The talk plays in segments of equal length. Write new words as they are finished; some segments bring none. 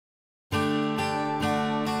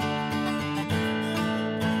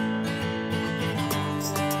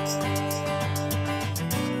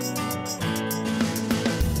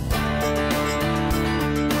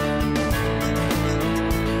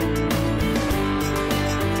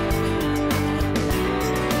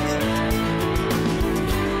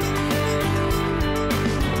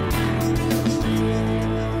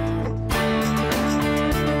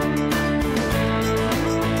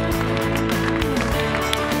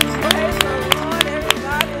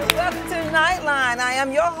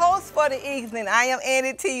am your host for the evening. I am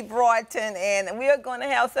Annie T. Broughton, and we are going to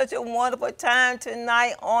have such a wonderful time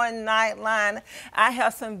tonight on Nightline. I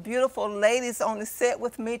have some beautiful ladies on the set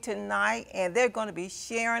with me tonight, and they're going to be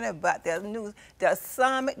sharing about their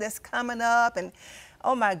summit that's coming up. And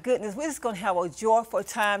oh my goodness, we're just going to have a joyful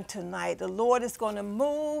time tonight. The Lord is going to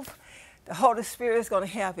move. The Holy Spirit is going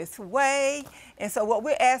to have its way. And so what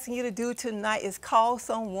we're asking you to do tonight is call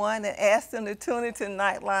someone and ask them to tune into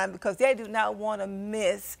Nightline, because they do not want to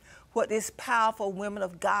miss what these powerful women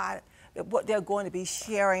of God, what they're going to be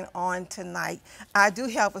sharing on tonight. I do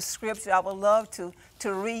have a scripture I would love to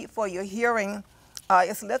read for your hearing.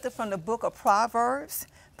 It's lifted from the book of Proverbs,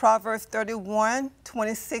 Proverbs 31,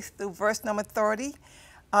 26 through verse number 30.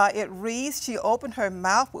 It reads, "She opened her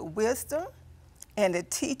mouth with wisdom, and the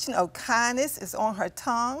teaching of kindness is on her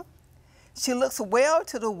tongue. She looks well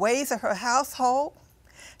to the ways of her household.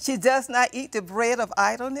 She does not eat the bread of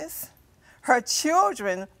idleness. Her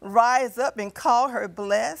children rise up and call her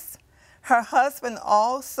blessed. Her husband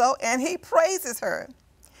also, and he praises her.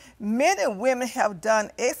 Men and women have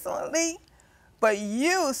done excellently, but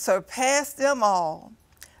you surpass them all.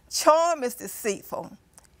 Charm is deceitful,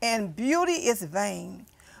 and beauty is vain,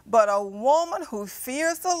 but a woman who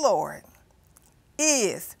fears the Lord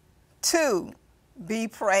is to be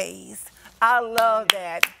praised." I love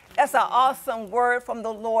that. That's an awesome word from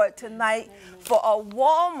the Lord tonight. For a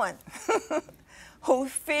woman who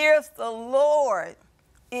fears the Lord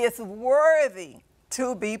is worthy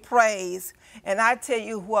to be praised. And I tell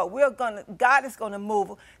you what, God is going to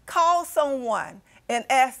move. Call someone and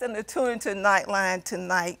ask them to tune into Nightline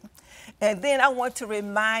tonight. And then I want to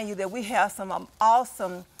remind you that we have some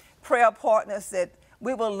awesome prayer partners that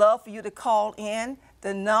we would love for you to call in.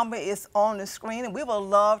 The number is on the screen, and we would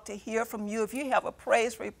love to hear from you. If you have a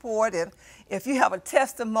praise report, and if you have a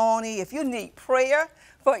testimony, if you need prayer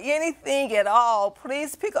for anything at all,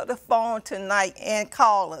 please pick up the phone tonight and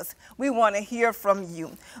call us. We want to hear from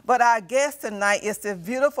you. But our guest tonight is the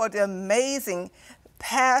beautiful, the amazing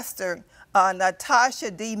Pastor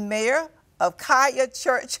Natoshia Mayer of Kaya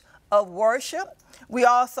Church of Worship. We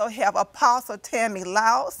also have Apostle Tammy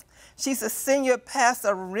Lyles. She's a senior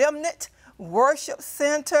pastor, Remnant Worship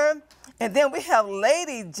Center. And then we have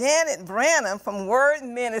Lady Janet Brannon from Word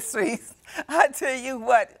Ministries. I tell you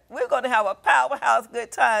what, we're going to have a powerhouse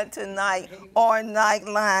good time tonight on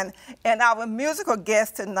Nightline. And our musical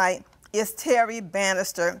guest tonight is Terri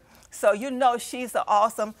Bannister. So you know she's an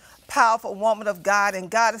awesome, powerful woman of God, and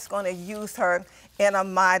God is going to use her in a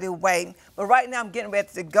mighty way. But right now I'm getting ready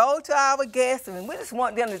to go to our guests, and we just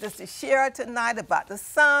want them to share tonight about the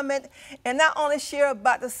summit, and not only share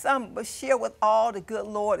about the summit, but share what all the good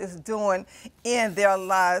Lord is doing in their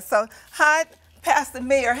lives. So hi, Pastor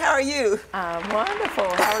Mayer, how are you? I'm wonderful.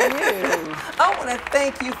 How are you? I want to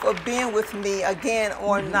thank you for being with me again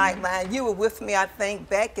on Nightline. You were with me, I think,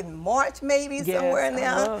 back in March, maybe, somewhere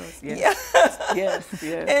now. Yes. Yes.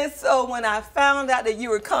 And so when I found out that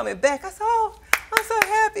you were coming back, I said, oh, I'm so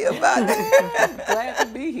happy about that. Glad to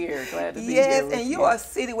be here. Glad to be here. Yes, and you are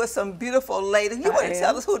seated with some beautiful ladies. You want to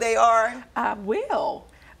tell us who they are? I will.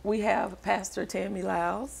 We have Pastor Tammy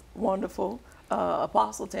Lyles, wonderful.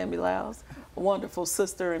 Apostle Tammy Lyles, a wonderful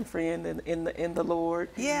sister and friend in the Lord.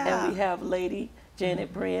 Yeah. And we have Lady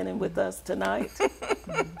Janet Brannon with us tonight.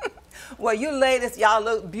 Well, you ladies, y'all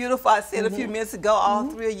look beautiful. I said a few minutes ago, all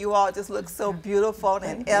three of you all just look so beautiful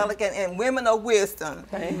and elegant, and women of wisdom.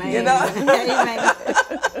 Amen. You know?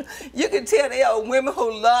 Amen. You can tell they are women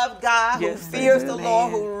who love God, who fears the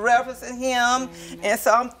Lord, who reverences Him. And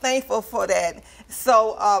so I'm thankful for that.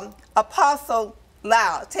 So Apostle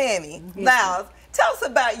Lyles, Tammy Lyles, tell us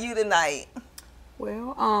about you tonight.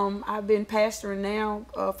 Well, I've been pastoring now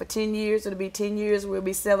for 10 years. It'll be 10 years. We'll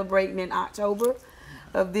be celebrating in October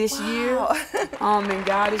of this year. And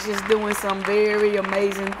God is just doing some very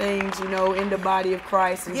amazing things, you know, in the body of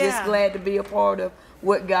Christ, and just glad to be a part of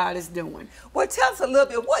what God is doing. Well, tell us a little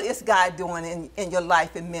bit, what is God doing in your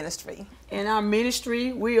life and ministry? In our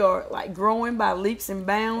ministry, we are like growing by leaps and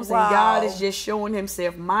bounds, and God is just showing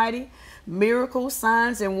Himself mighty. Miracles,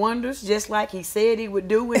 signs, and wonders, just like He said He would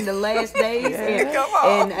do in the last days.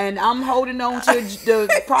 And I'm holding on to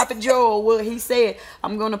the prophet Joel, where he said,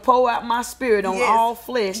 I'm going to pour out my spirit on all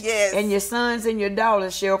flesh, and your sons and your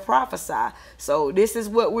daughters shall prophesy. So this is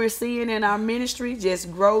what we're seeing in our ministry,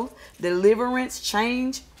 just growth, deliverance,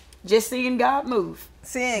 change, just seeing God move.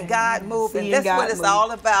 Seeing God move, and that's what it's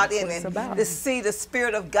all about, isn't it? To see the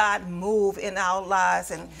Spirit of God move in our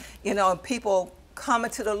lives, and you know, people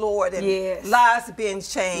coming to the Lord, and lives being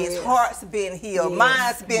changed, hearts being healed,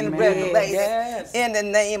 minds being regulated in the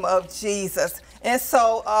name of Jesus. And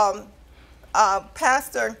so,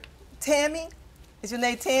 Pastor Tammy, Is your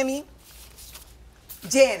name Tammy?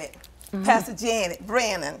 Janet. Pastor Janet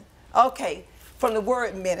Brannon. Okay, from the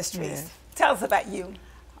Word Ministries. Yes. Tell us about you.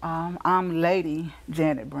 I'm Lady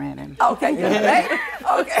Janet Brannon. Okay, you're the lady.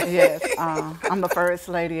 Okay. Yes, I'm the first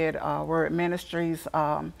lady at Word Ministries.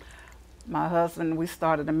 My husband, we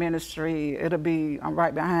started the ministry. I'm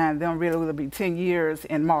right behind them. Really, it'll be 10 years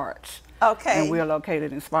in March. Okay. And we're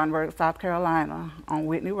located in Spartanburg, South Carolina, on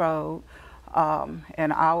Whitney Road.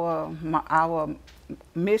 And our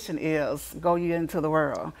mission is go ye into the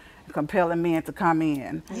world, compelling men to come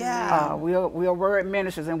in. Yeah. We are Word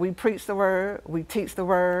Ministers, and we preach the Word, we teach the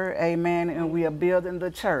Word, amen, and we are building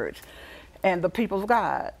the church and the people of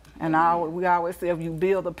God. And we always say, if you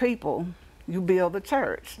build the people, you build the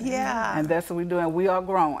church. Yeah. And that's what we're doing. We are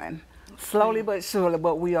growing. Slowly but surely,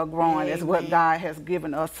 but we are growing. It's what God has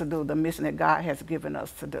given us to do, the mission that God has given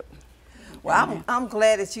us to do. Well, I'm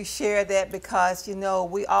glad that you shared that, because, you know,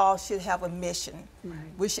 we all should have a mission.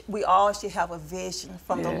 Right. We all should have a vision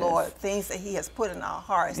from the Lord, things that He has put in our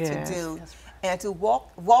hearts to do, and to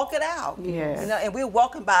walk it out. Yes. You know, and we're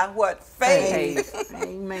walking by what? Faith.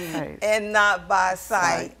 Amen. And not by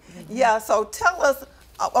sight. Yeah, so tell us,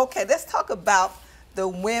 okay, let's talk about the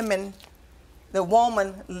Woman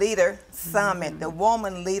Leader Summit, the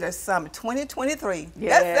Woman Leader Summit 2023.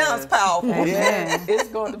 Yes. That sounds powerful. Yeah, it's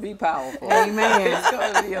going to be powerful. Amen. It's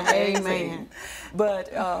going to be amazing. Amen.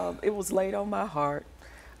 But it was laid on my heart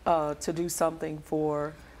to do something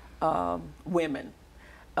for women.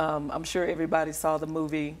 I'm sure everybody saw the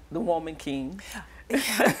movie The Woman King.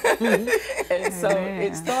 And so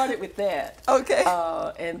it started with that. Okay.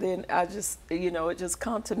 And then I just, you know, it just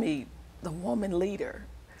come to me, the woman leader.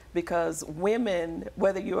 Because women,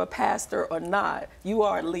 whether you're a pastor or not, you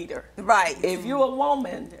are a leader. Right. If you're a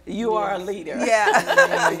woman, you are a leader.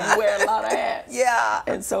 Yeah. You wear a lot of hats. Yeah.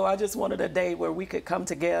 And so I just wanted a day where we could come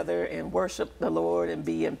together and worship the Lord and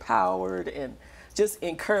be empowered and just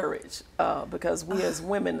encouraged. Because we as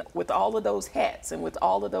women, with all of those hats and with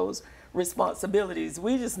all of those responsibilities,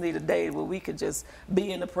 we just need a day where we could just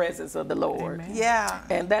be in the presence of the Lord. Amen. Yeah.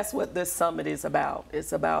 And that's what this summit is about.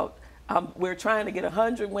 It's about we're trying to get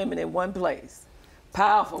 100 women in one place,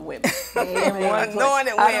 powerful women in one place.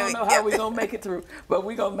 Anointed I don't women. know how we're gonna make it through, but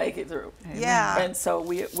we're gonna make it through. Yeah. And so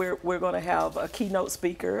we're gonna have a keynote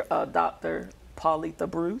speaker, Dr.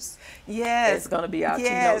 Paulita Bruce. Yes. It's gonna be our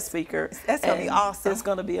keynote speaker. That's gonna be awesome. It's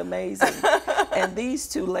gonna be amazing. And these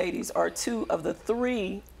two ladies are two of the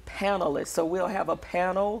three panelists. So we'll have a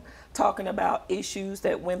panel talking about issues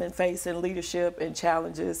that women face in leadership and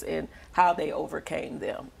challenges and how they overcame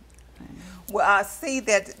them. Well, I see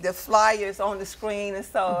that the flyer is on the screen, and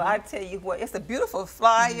so I tell you what, it's a beautiful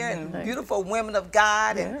flyer and beautiful women of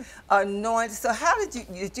God and anointed. So how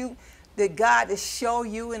did God to show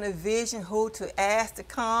you in a vision who to ask to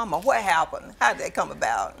come, or what happened? How did that come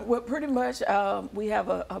about? Well, pretty much we have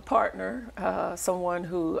a partner, someone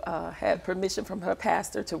who had permission from her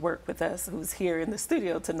pastor to work with us, who's here in the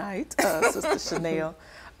studio tonight, Sister Chanel.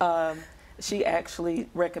 She actually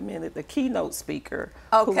recommended the keynote speaker,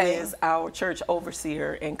 who is our church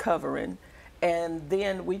overseer and covering. And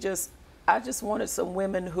then I just wanted some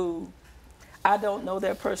women who, I don't know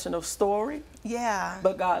their personal story,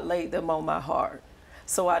 but God laid them on my heart.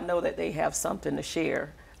 So I know that they have something to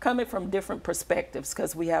share, coming from different perspectives,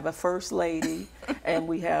 because we have a first lady and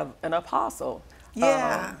we have an apostle.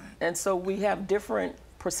 And so we have different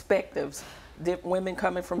perspectives, women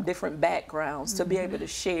coming from different backgrounds, to be able to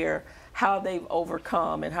share how they've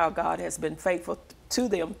overcome and how God has been faithful to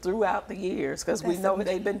them throughout the years, because we know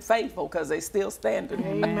they've been faithful because they still standing.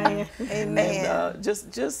 Amen. Amen. And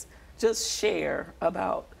just share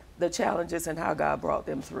about the challenges and how God brought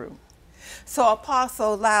them through. So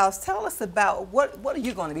Apostle Lyles, tell us about what are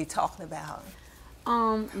you going to be talking about?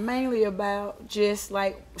 Mainly about just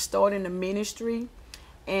like starting a ministry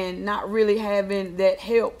and not really having that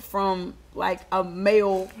help from like a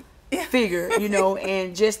male figure, you know,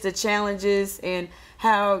 and just the challenges and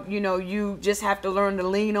how, you know, you just have to learn to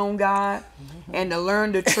lean on God and to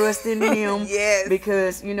learn to trust in Him.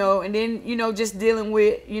 Because, you know, and then, you know, just dealing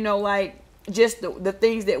with, you know, like just the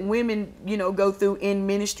things that women, you know, go through in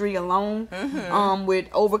ministry alone, with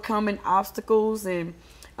overcoming obstacles and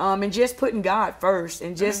just putting God first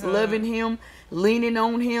and just loving Him, leaning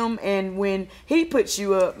on Him, and when He puts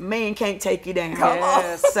you up, man can't take you down.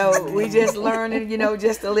 So we just learning, you know,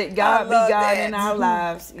 just to let God be God in our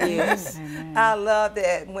lives. Yes. I love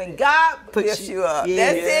that. When God puts you up,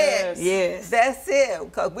 that's it. Yes. That's it.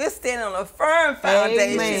 Because we're standing on a firm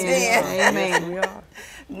foundation. Amen. We are.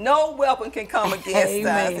 No weapon can come against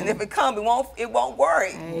us, and if it comes, it won't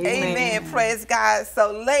work. Amen. Praise God.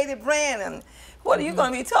 So, Lady Brannon, what are you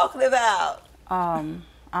going to be talking about?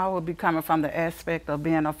 I will be coming from the aspect of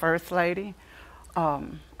being a first lady.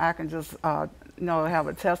 I can just, have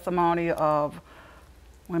a testimony of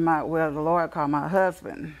when the Lord called my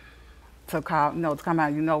husband to come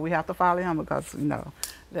out. We have to follow him because,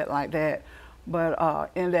 that like that.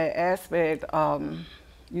 But in that aspect, when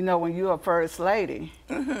you're a first lady,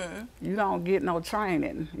 you don't get no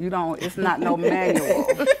training. It's not no manual.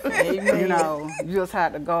 Amen. You just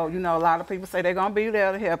have to go. A lot of people say they're going to be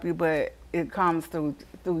there to help you, but it comes through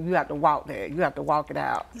you have to walk there. You have to walk it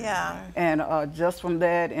out. Yeah. And just from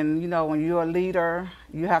that, and when you're a leader,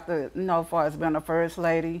 you have to, as far as being a first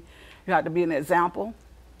lady, you have to be an example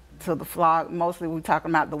to the flock. Mostly we're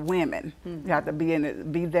talking about the women. You have to be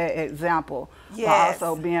that example. Yes. But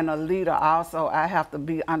also being a leader, I have to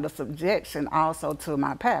be under subjection also to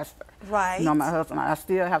my pastor. Right. My husband, I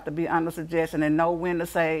still have to be under subjection and know when to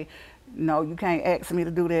say, no, you can't ask me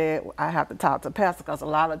to do that. I have to talk to pastor, because a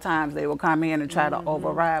lot of times they will come in and try to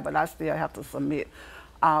override, but I still have to submit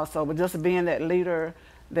also. But just being that leader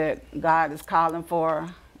that God is calling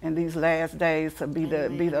for in these last days, to be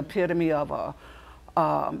the epitome of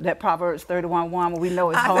that Proverbs 31:1. We know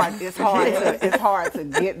it's hard. It's hard to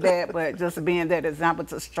get that, but just being that example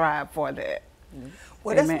to strive for that.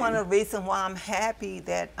 Well, that's one of the reasons why I'm happy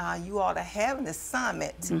that you all are having this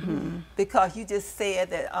summit, because you just said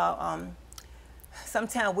that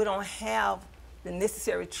sometimes we don't have the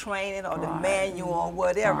necessary training or the manual or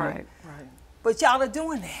whatever. Right. But y'all are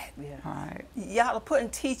doing that. Yeah. Right. Y'all are putting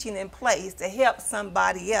teaching in place to help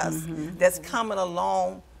somebody else that's coming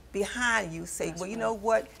along behind you, say, well, you know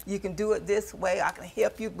what, you can do it this way, I can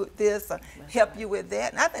help you with this or help you with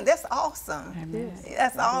that. And I think that's awesome. Amen.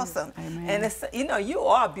 That's awesome. Amen. And it's, you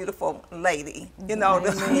are a beautiful lady. You can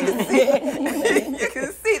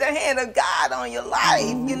see the hand of God on your life,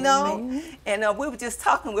 And we were just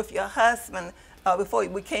talking with your husband before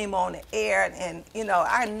we came on the air, and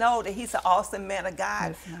I know that he's an awesome man of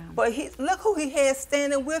God. Yes, but look who he has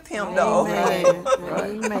standing with him, though. Amen.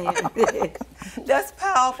 That's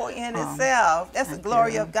powerful in itself. That's the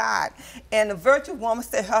glory of God. And the virtual woman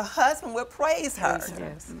said her husband will praise her.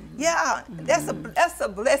 Yes. Yeah, that's a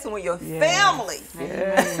blessing when your family,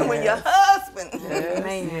 when your husband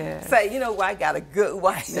say, I got a good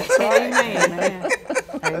wife. Amen.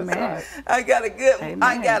 Amen. I got a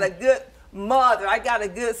good mother. I got a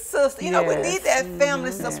good sister. We need that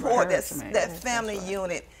family support, that family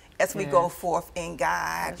unit as we go forth in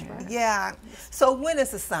God. Right. Yeah. So when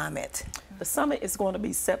is the summit? The summit is going to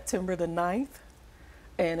be September the 9th,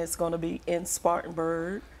 and it's going to be in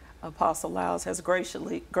Spartanburg. Apostle Lyles has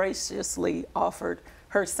graciously offered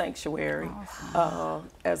her sanctuary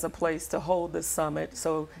as a place to hold the summit.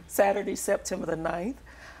 So Saturday, September the 9th.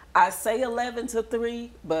 I say 11 to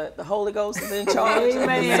 3, but the Holy Ghost is in charge of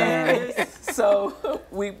the service. So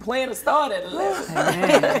we plan to start at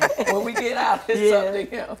 11. When we get out, it's up to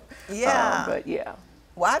him. Yeah. But yeah.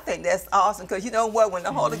 Well, I think that's awesome, because you know what? When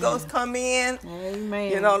the Holy Ghost come in,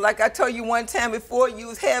 like I told you one time before, you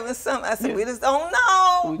was having something. I said, we just don't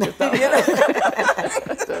know. We just don't know.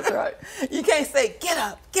 That's right. You can't say, get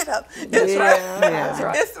up. It's That's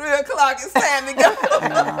right. It's 3 o'clock. It's time to go.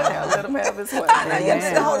 Let him have his way.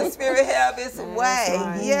 Let the Holy Spirit have his way.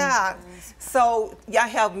 Right. Yeah. So y'all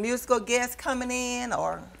have musical guests coming in,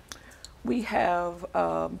 or? We have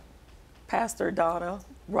Pastor Donna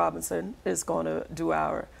Robinson is going to do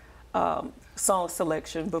our song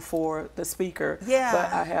selection before the speaker. Yeah.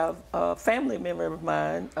 But I have a family member of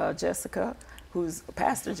mine, Pastor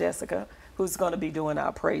Jessica, who's going to be doing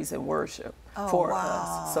our praise and worship for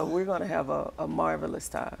us. So we're going to have a marvelous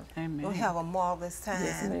time. Amen. We'll have a marvelous time.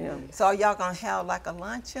 Yes, ma'am. So are y'all going to have like a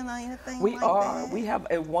luncheon or anything We like are. that? We have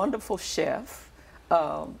a wonderful chef,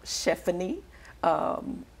 Chefany.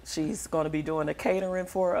 She's going to be doing the catering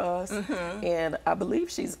for us, and I believe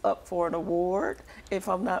she's up for an award, if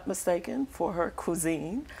I'm not mistaken, for her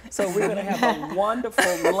cuisine. So we're going to have a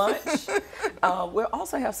wonderful lunch. We'll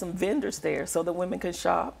also have some vendors there so the women can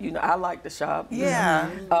shop. I like to shop. Yeah.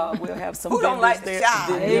 We'll have some Who vendors don't like there. to shop?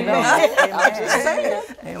 I'm just saying.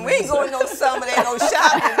 We ain't going no summer, there ain't no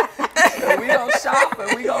shopping. We gonna shop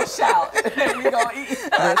and we gonna shout and we gonna eat.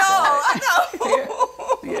 I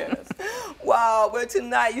know. Yes. Wow, well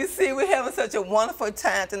tonight, you see, we're having such a wonderful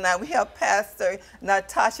time tonight. We have Pastor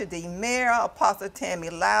Natoshia Mayer, Apostle Tammy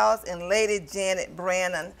Lyles, and Lady Janet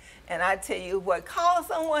Brannon. And I tell you what, call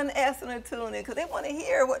someone and ask them to tune in, because they want to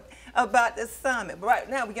hear about this summit. But right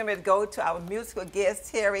now, we're getting ready to go to our musical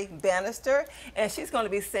guest, Terri Bannister, and she's going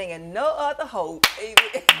to be singing No Other Hope.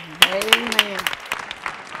 Amen.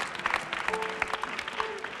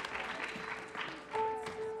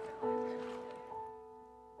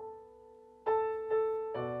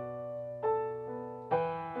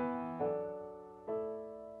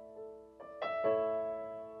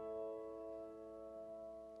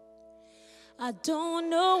 I don't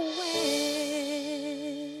know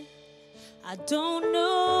when, I don't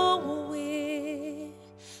know where,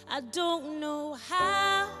 I don't know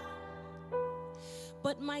how,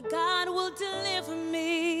 but my God will deliver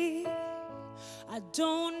me. I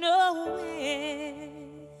don't know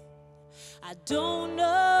when, I don't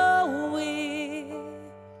know where,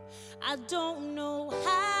 I don't know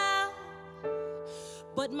how,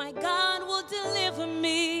 but my God will deliver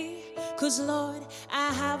me. 'Cause Lord,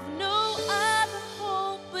 I have no other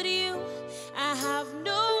hope but you. I have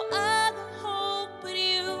no other hope but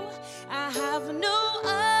you. I have no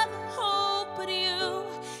other hope but you.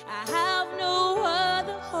 I have no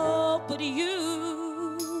other hope but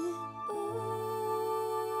you.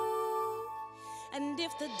 And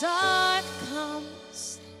if the dark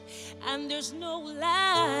comes and there's no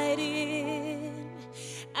light in,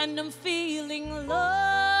 and I'm feeling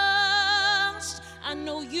lost, I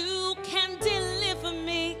know you can deliver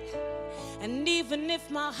me. And even if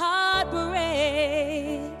my heart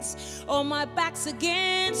breaks or my back's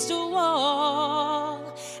against a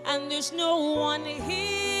wall and there's no one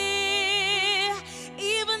here,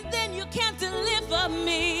 even then you can't deliver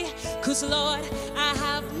me. 'Cause Lord, I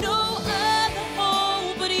have no other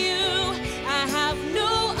hope but you. I have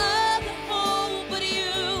no other hope but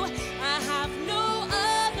you. I have no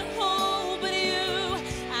other hope but you.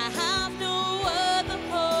 I have no other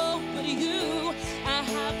hope but you. I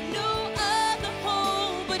have no other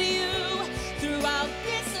hope but you. Throughout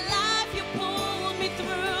this life you pulled me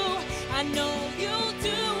through. I know you'll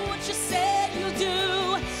do what you said you'll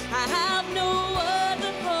do. I have no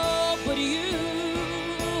other hope but you.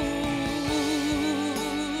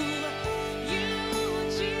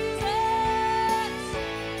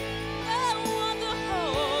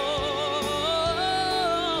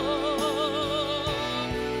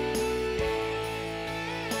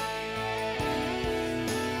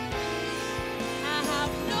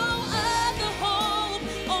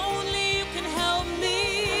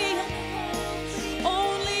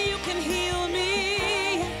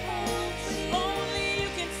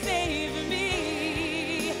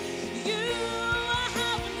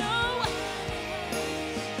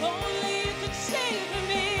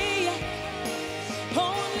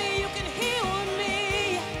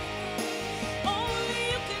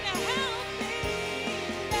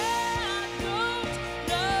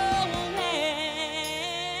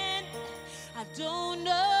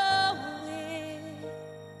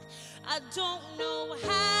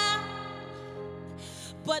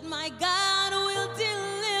 But my God will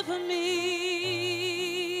deliver me.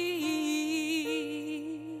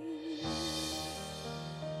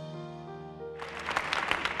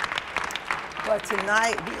 But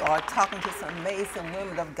tonight we are talking to some amazing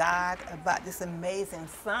women of God about this amazing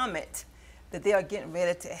summit that they are getting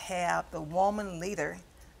ready to have, the Woman Leader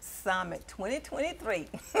Summit 2023.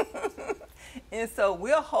 And so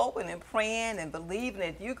we're hoping and praying and believing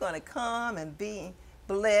that you're going to come and be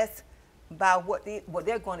blessed by what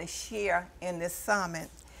they're going to share in this summit.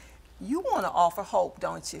 You want to offer hope,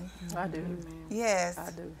 don't you? I do. Yes.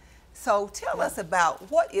 I do. So tell us about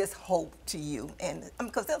what is hope to you, and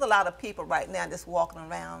because there's a lot of people right now just walking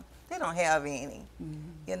around, they don't have any,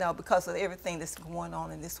 you know, because of everything that's going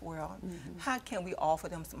on in this world. How can we offer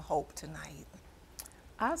them some hope tonight?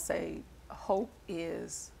 I say hope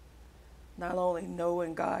is not only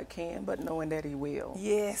knowing God can, but knowing that He will.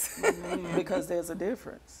 Yes. Because there's a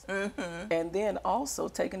difference. And then also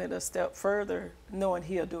taking it a step further, knowing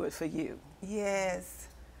He'll do it for you. Yes.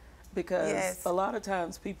 Because a lot of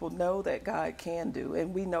times people know that God can do,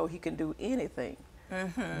 and we know He can do anything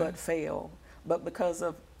but fail. But because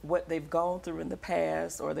of what they've gone through in the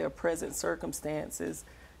past or their present circumstances,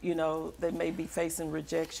 you know, they may be facing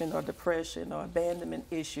rejection or depression or abandonment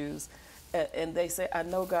issues. And they say, I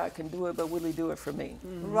know God can do it, but will He do it for me?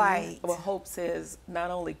 Right. Well, hope says, not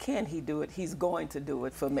only can He do it, He's going to do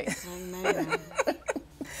it for me. Amen.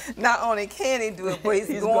 Not only can He do it, but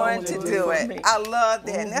He's going to do it. I love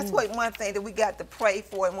that. And that's what one thing that we got to pray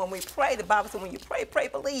for. And when we pray, the Bible says when you pray, pray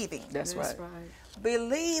believing. That's right.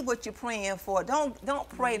 Believe what you're praying for. Don't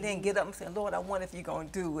pray then get up and say, Lord, I wonder if you're going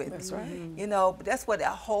to do it. That's right. You know, but that's where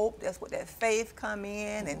that hope, that's where that faith come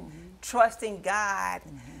in, and trusting God.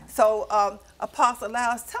 So Apostle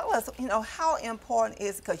Lyles, tell us, you know, how important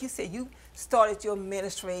is, because you said you started your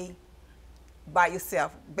ministry by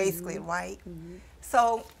yourself, basically, right?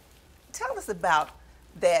 So tell us about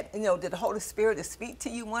that. You know, did the Holy Spirit just speak to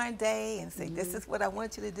you one day and say, this is what I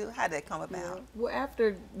want you to do? How did that come about? Yeah. Well,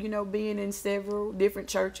 after, you know, being in several different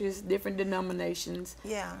churches, different denominations,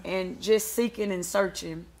 and just seeking and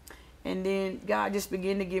searching, and then God just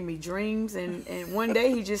began to give me dreams, and one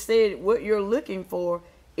day He just said, what you're looking for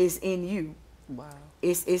is in you. Wow.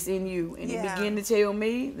 It's in you. And he began to tell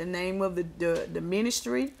me the name of the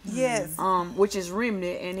ministry. Yes. Which is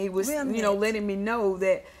Remnant. And he was, letting me know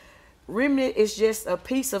that remnant is just a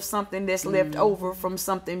piece of something that's left over from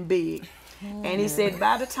something big. And he said,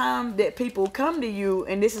 by the time that people come to you,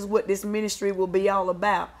 and this is what this ministry will be all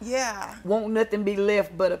about, won't nothing be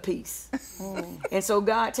left but a piece. And so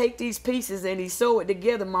God take these pieces and he sew it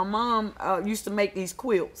together. My mom used to make these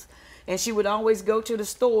quilts. And she would always go to the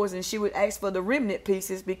stores and she would ask for the remnant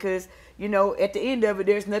pieces because, at the end of it,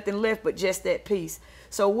 there's nothing left but just that piece.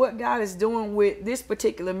 So what God is doing with this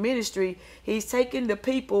particular ministry, he's taking the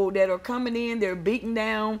people that are coming in, they're beaten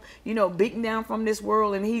down from this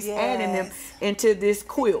world, and he's adding them into this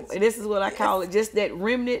quilt. And this is what I call it, just that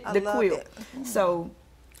remnant, the quilt. So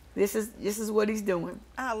this is what he's doing.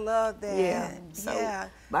 I love that. Yeah. So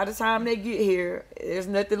by the time they get here, there's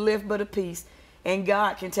nothing left but a piece. And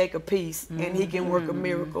God can take a piece and he can work a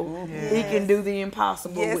miracle. He can do the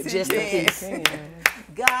impossible with just a piece.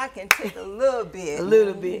 God can take a little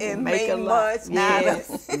bit and make a lot. Much out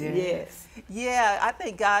of it. Yes. Yeah, I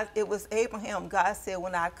think God, it was Abraham. God said,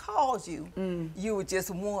 when I called you, you were just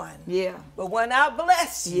one. Yeah. But when I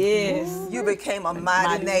blessed you, you became a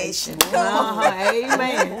mighty nation.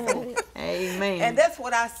 Amen. Amen. And that's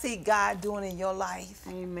what I see God doing in your life.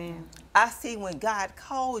 Amen. I see when God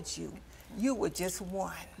called you, you were just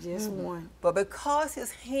one. Just one. But because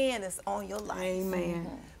his hand is on your life. Amen.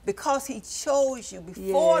 Because he chose you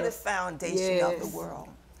before the foundation of the world.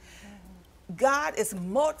 God is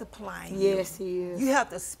multiplying you. Yes, he is. You have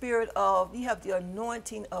the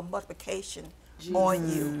anointing of multiplication on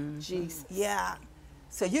you. Jesus. Yeah.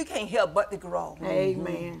 So you can't help but to grow.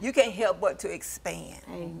 Amen. You can't help but to expand.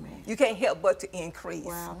 Amen. You can't help but to increase.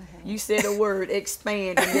 Wow. You said a word,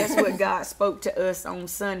 expand, and that's what God spoke to us on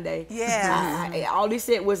Sunday. Yeah. All he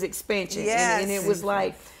said was expansion. Yes. And it was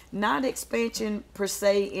like, not expansion per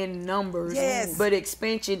se in numbers, but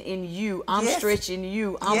expansion in you. I'm stretching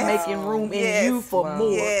you. I'm making room in you for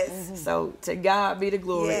more. So to God be the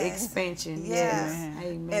glory. Expansion. Yes.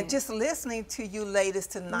 Amen. And just listening to you ladies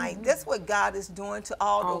tonight, that's what God is doing to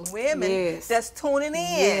all the women that's tuning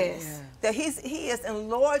in. That he is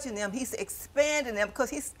enlarging them. He's expanding them because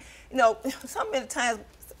he's,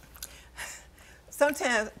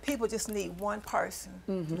 sometimes people just need one person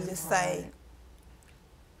to say,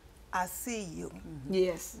 I see you.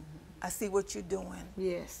 Yes. I see what you're doing.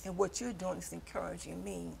 Yes. And what you're doing is encouraging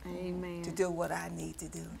me to do what I need to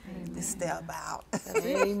do, to step out.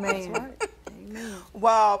 Amen. That's right. Amen.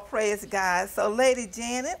 Wow, praise God. So, Lady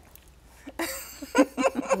Janet,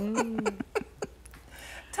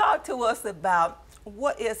 talk to us about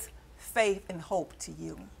what is faith and hope to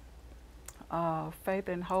you? Faith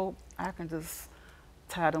and hope, I can just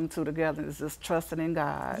tie them two together. It's just trusting in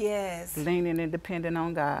God. Yes. Leaning and depending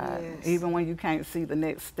on God. Yes. Even when you can't see the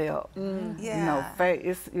next step.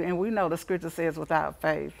 Faith, and we know the scripture says without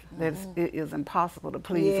faith that it is impossible to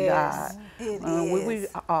please God. It is. We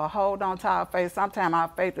hold on to our faith. Sometimes our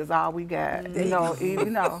faith is all we got.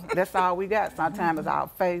 That's all we got. Sometimes it's our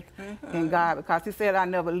faith in God, because he said, I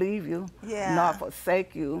never leave you, nor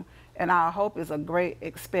forsake you. And our hope is a great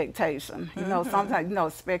expectation.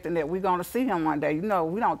 Sometimes, expecting that we're going to see him one day.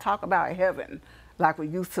 We don't talk about heaven like we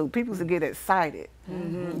used to. People used to get excited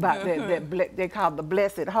about that they call the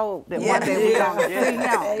blessed hope, that one day we're going to see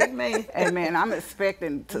him. Amen. Amen. I'm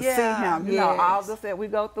expecting to see him. All this that we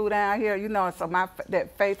go through down here, so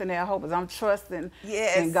that faith and that hope is I'm trusting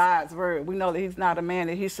in God's word. We know that he's not a man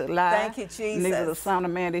that he should lie. Thank you, Jesus. Neither the son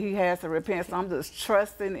of man that he has to repent. So I'm just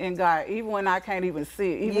trusting in God, even when I can't even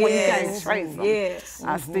see it, even when you can't trace him.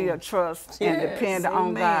 I still trust and depend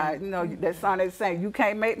on God. That song they saying, you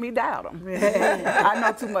can't make me doubt him. I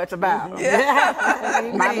know too much about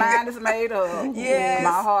him. My mind is made up.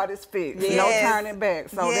 My heart is fixed. No turning back.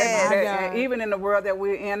 So even in the world that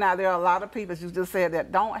we're in now, there are a lot of people, as you just said,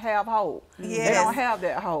 that don't have hope. They don't have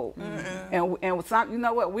that hope. And some, you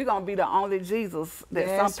know what? We're going to be the only Jesus that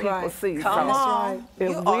some people see. Come on. If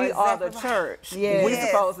we are the church, we're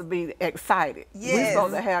supposed to be excited. We're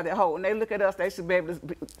supposed to have that hope. When they look at us, they should be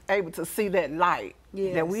able to see that light.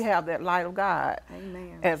 That we have that light of God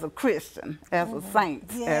as a Christian, as a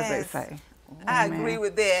saint, as they say. I agree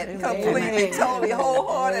with that completely, totally,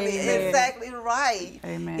 wholeheartedly. Exactly right.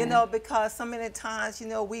 Amen. Because so many times,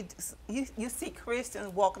 you see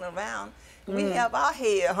Christians walking around. We have our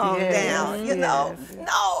head hung down,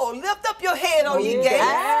 No, lift up your head, O ye gates.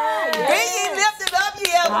 Be ye lifted up,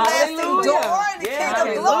 ye everlasting door, and the King of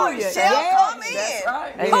glory shall come in.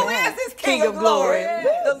 Right. Who is this King of glory?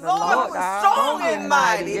 The Lord who is strong and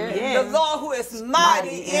mighty. The Lord who is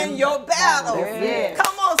mighty in your battle.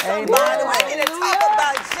 Come on, somebody. We need to talk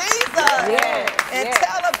about Jesus. and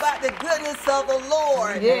tell about the goodness of the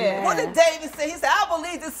Lord. Yeah. What did David say? He said, I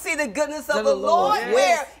believe to see the goodness of the Lord. Yes.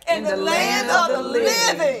 Where? In the land of the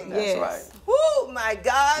living. That's right. Woo, my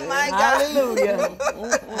God, my God. Hallelujah.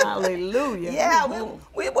 Hallelujah. Yeah,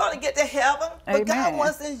 we want to get to heaven, but God Amen.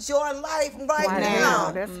 wants to enjoy life right Right now.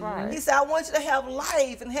 now, that's right. He said, I want you to have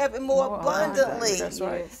life and have it more abundantly. That's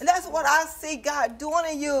right. And that's what I see God doing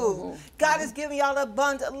in you. God is giving y'all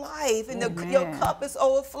abundant life, and your cup is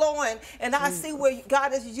overflowing. And I see where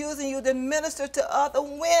God is using you to minister to other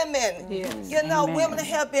women. You know, women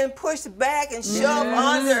have been pushed back and shoved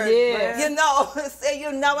under. You know, say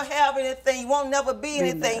you'll never have anything, you won't never be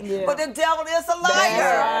anything. But the devil is a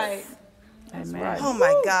liar. That's right. Amen. Oh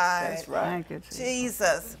my God. That's right. Thank you, Jesus.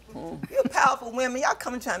 Jesus. You powerful women. Y'all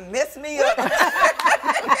come trying to mess me up.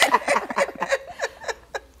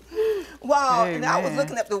 Wow. And I was Amen.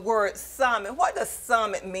 looking at the word summit. What does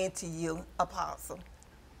summit mean to you, Apostle?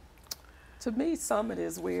 To me, summit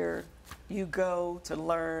is where you go to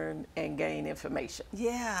learn and gain information.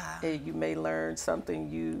 Yeah. And you may learn something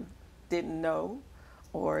you didn't know,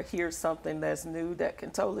 or hear something that's new that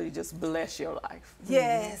can totally just bless your life.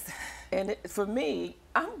 Yes. And for me,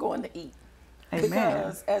 I'm going to eat. Amen.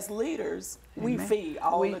 Because as leaders, we feed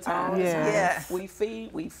all the time. Yes. We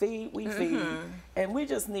feed. And we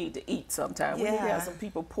just need to eat sometime. We need to have some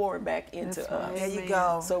people pouring back into us. There you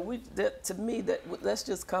go. So to me, let's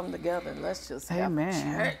just come together and let's just have Amen.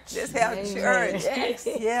 church. Just have church. Yes.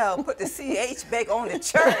 Yeah, put the CH back on the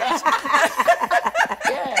church.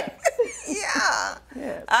 Yes. Yeah.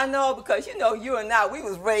 Yes. I know, because you know, you and I, we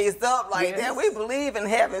was raised up like that. We believe in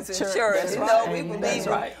heavens and church. That's You right. know, we Amen. believe That's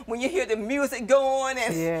right. when you hear the music going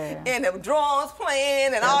and and the drums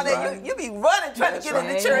playing and all that, right. you be running trying to get in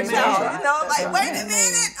the church Amen. house. You know, like, Right. wait a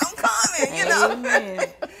minute, I'm coming. You know. Amen.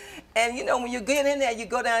 And you know, when you get in there, you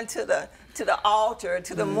go down to the altar,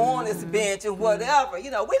 to the mourner's bench, and whatever.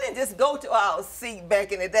 You know, we didn't just go to our seat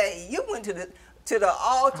back in the day. You went to the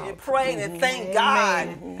altar and prayed and thanked God.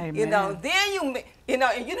 Amen. You know, then you know,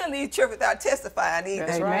 and you don't leave church without testifying either.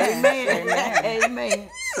 That's right. Amen. Amen.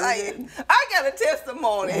 Like, I got a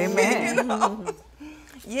testimony. Amen. You know?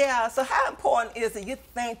 Yeah. So how important is it, you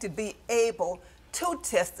think, to be able to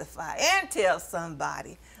testify and tell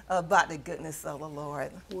somebody about the goodness of the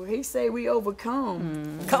Lord? Well, he say we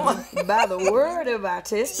overcome Come on. by the word of our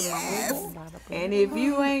testimony. And if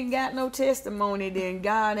you ain't got no testimony, then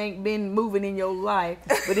God ain't been moving in your life.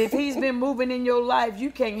 But if he's been moving in your life,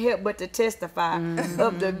 you can't help but to testify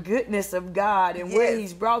of the goodness of God and where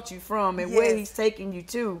he's brought you from and where he's taking you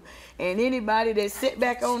to. And anybody that sit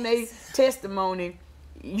back on their testimony,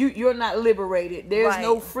 you're not liberated. There's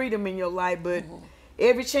no freedom in your life, but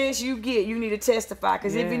every chance you get, you need to testify.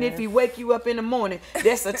 Because even if he wake you up in the morning,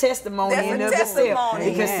 that's a testimony That's in a of itself.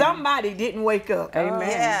 testimony. Because somebody didn't wake up. Amen.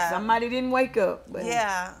 Yeah. Somebody didn't wake up. But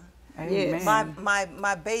Yeah. Yes.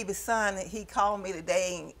 My baby son, he called me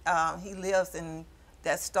today. He lives in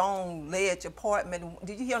that stone ledge apartment.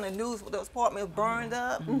 Did you hear on the news where those apartments burned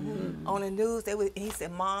up? On the news, he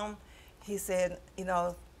said, Mom, he said, you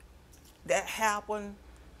know, that happened.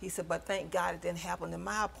 He said, but thank God it didn't happen in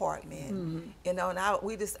my apartment. You know, and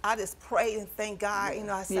I just prayed and thank God. You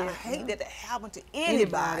know, I said, I hate that it happened to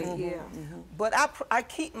anybody. But I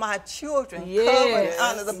keep my children covered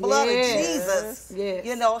under the blood of Jesus. Yes.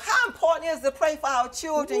 You know, how important is it to pray for our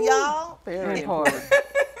children, y'all? Very Important.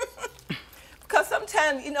 Because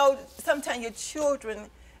sometimes, you know, your children,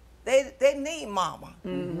 they need mama.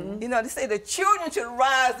 You know, they say the children should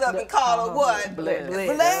rise up and call her what? Blessed.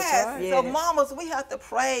 Blessed. Right. So Yes. mamas, we have to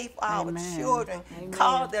pray for our children.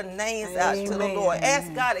 Call their names out to the Lord.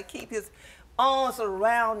 Ask God to keep his arms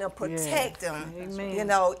around them, protect them. Amen. You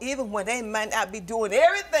know, even when they might not be doing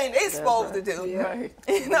everything they're supposed to do. Right.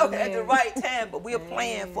 You know, at the right time, but we're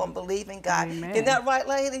praying for them, believing God. Amen. Isn't that right,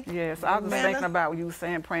 lady? Yes, I was thinking about when you were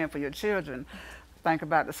saying praying for your children. Think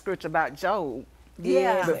about the scripture about Job.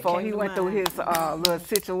 Yeah. Before he went through his little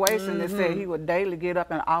situation, it said he would daily get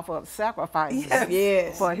up and offer up sacrifices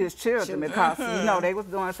for his children because, you know, they was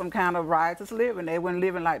doing some kind of riotous living. They weren't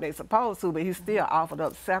living like they supposed to, but he still offered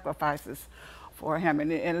up sacrifices for him.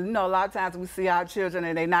 And you know, a lot of times we see our children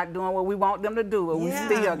and they're not doing what we want them to do, but we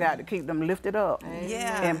still got to keep them lifted up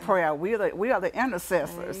in prayer. We are the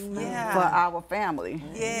intercessors for our family.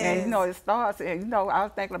 And, you know, it starts, and, you know, I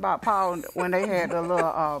was thinking about Paul when they had the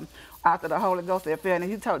little... after the Holy Ghost had fell,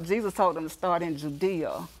 and Jesus told them to start in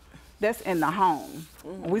Judea. That's in the home.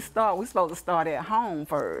 We supposed to start at home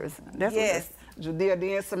first. That's Judea,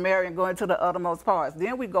 then Samaria, and going to the uttermost parts.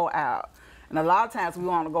 Then we go out And a lot of times we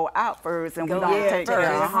want to go out first and we don't take care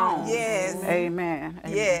of home. Yes. Amen.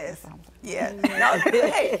 Amen. Yes. Yeah. No,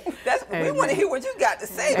 hey, we want to hear what you got to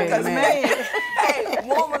say because, man, hey,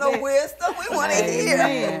 woman of wisdom, we want to hear.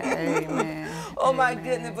 Amen. Oh, my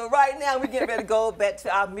goodness. But right now, we're getting ready to go back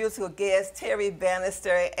to our musical guest, Terri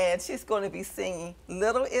Bannister, and she's going to be singing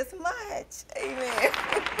Little is Much. Amen.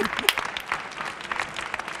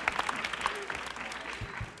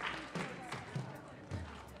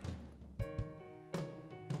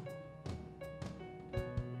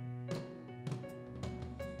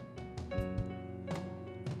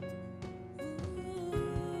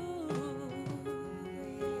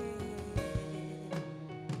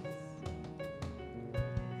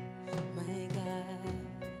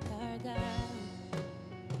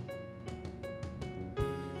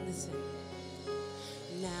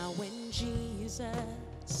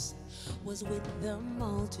 Jesus was with the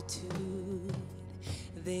multitude.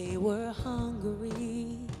 They were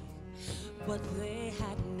hungry, but they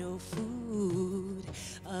had no food.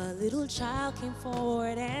 A little child came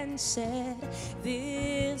forward and said,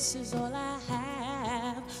 "This is all I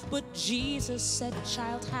have." But Jesus said,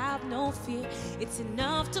 "Child, have no fear. It's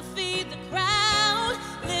enough to feed the crowd.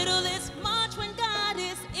 Little is much when God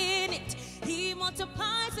is in it. He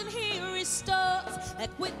multiplies and He restores.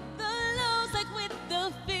 Like with the loaves, like with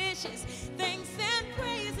the fishes. Thanks and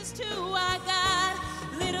praises to our God.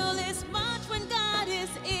 Little is much when God is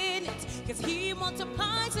in it, 'cause He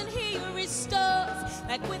multiplies and He restores.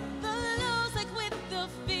 Like with the loaves, like with the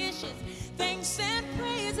fishes. Thanks and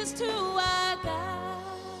praises to our God.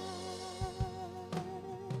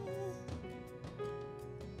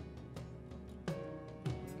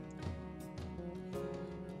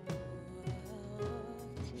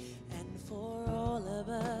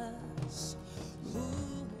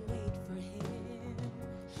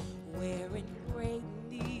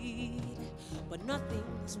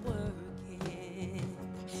 Nothing's working.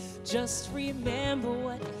 Just remember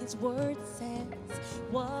what His word says.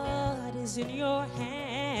 What is in your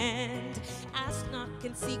hand? Ask, knock,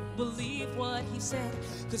 and seek. Believe what He said,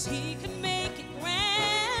 'cause He can make it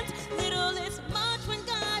grand. Little is much when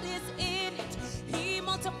God is in it. He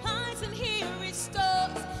multiplies and He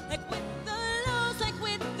restores. Like with the loaves, like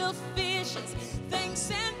with the fishes.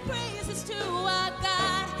 Thanks and praises to our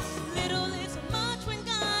God. Little is much when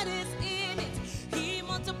God is in it. He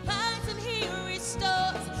multiplies and He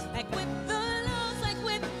restores. Like with the loaves, like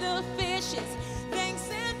with the fishes. Thanks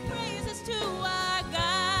and praises to our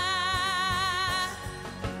God.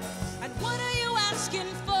 And what are you asking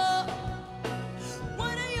for?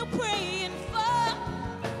 What are you praying for?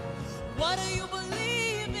 What are you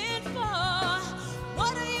believing for?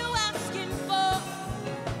 What are you asking for?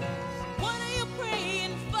 What are you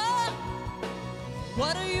praying for?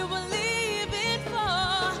 What are you believing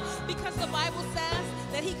for? Because the Bible says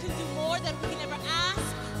that He can do more than we can ever ask,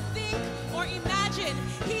 think, or imagine.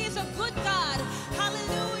 He is a good God.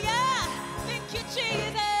 Hallelujah. Thank you,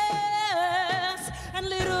 Jesus. And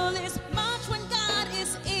little is much when God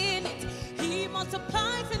is in it. He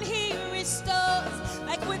multiplies and He restores.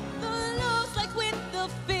 Like with the loaves, like with the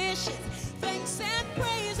fishes. Thanks and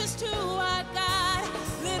praises to our God.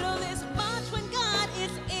 Little is much when God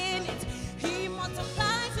is in it. He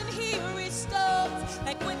multiplies and He restores.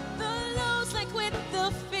 Like with the loaves, like with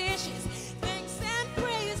the fishes. Thanks and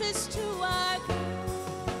praises to our God.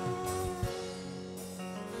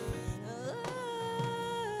 Oh,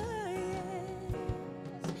 yes.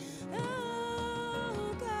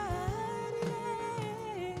 Oh, God,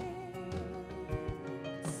 yes.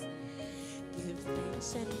 Give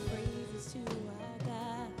thanks and praises to our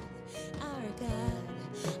God, our God,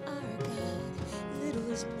 our God. Little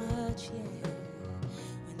is much, yeah,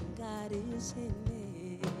 when God is in it.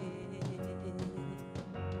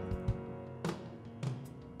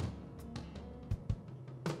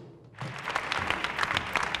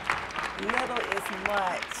 Little is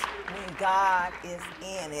much when God is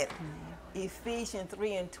in it. Ephesians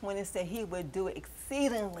 3:20 said He would do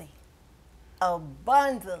exceedingly,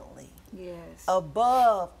 abundantly, Yes.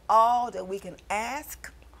 above all that we can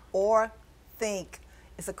ask or think.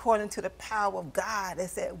 It's according to the power of God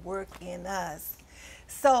that's at work in us.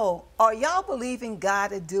 So, are y'all believing God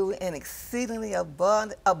to do an exceedingly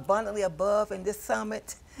abundantly above in this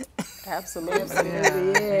summit? Absolutely.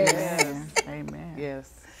 Amen. Amen.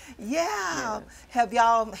 Yes. Yeah. Yes. Have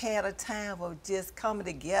y'all had a time of just coming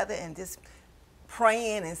together and just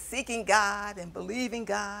praying and seeking God and believing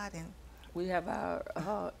God? And We have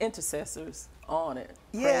our intercessors on it,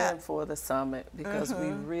 Yeah. praying for the summit because we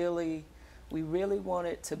really want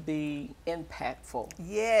it to be impactful.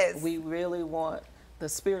 yes. We really want the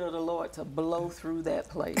Spirit of the Lord to blow through that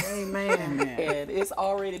place. Amen. And it's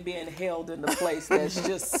already being held in the place that's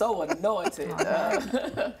just so anointed.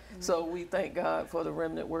 So we thank God for the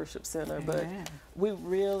Remnant Worship Center. But we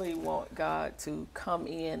really want God to come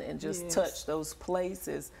in and just touch those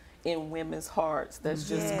places in women's hearts that's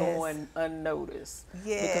just going unnoticed.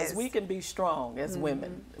 Because we can be strong as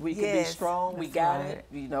women. We can be strong. We got it.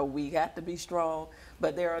 You know, we got to be strong.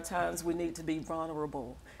 But there are times we need to be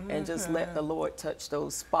vulnerable and just let the Lord touch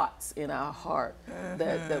those spots in our heart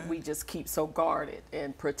that we just keep so guarded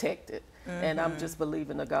and protected. And I'm just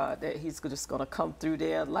believing to God that He's just going to come through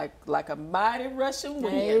there like a mighty rushing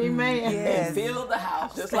wind. Amen. And fill the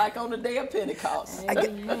house, just like on the day of Pentecost.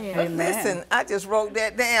 Listen, I just wrote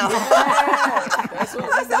that down. That's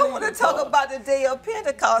what I want to talk about the day of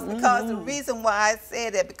Pentecost because the reason why I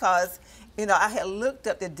said that because, you know, I had looked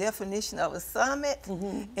up the definition of a summit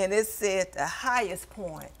and it said the highest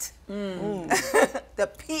point, the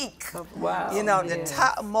peak, you know, the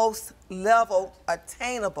topmost level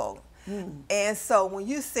attainable. And so when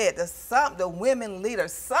you said the women leader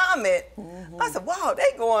summit, I said, wow,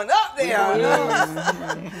 they going up there.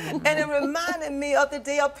 And it reminded me of the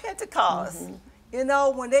day of Pentecost. You know,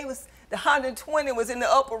 when the 120 was in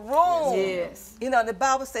the upper room. Yes. You know, the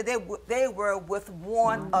Bible said they were with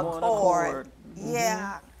one accord.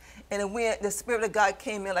 Yeah. And the Spirit of God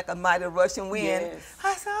came in like a mighty rushing wind.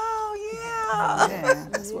 I said, oh, yeah.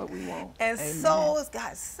 That's what we want. And souls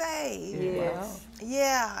got saved.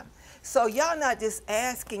 Yeah. So y'all not just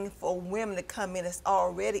asking for women to come in that's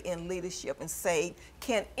already in leadership and say,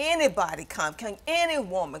 can anybody come? Can any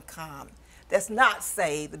woman come that's not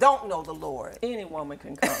saved, don't know the Lord? Any woman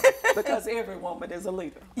can come because every woman is a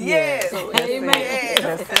leader. Yes. So Amen.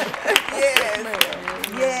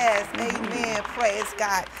 Yes. Amen. Praise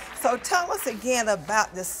God. So tell us again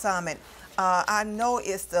about the summit. I know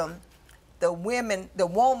it's the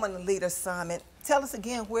woman leader summit. Tell us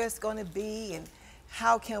again where it's going to be and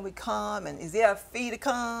how can we come, and is there a fee to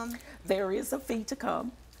come? There is a fee to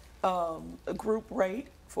come. A group rate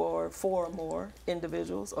for 4 or more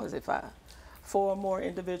individuals, or is it 5? 4 or more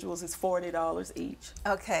individuals is $40 each.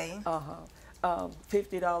 Okay.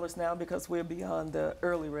 $50 now because we're beyond the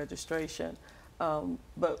early registration.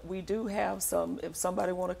 But we do have some, if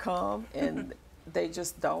somebody want to come and they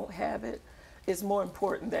just don't have it, it's more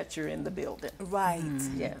important that you're in the building. Right.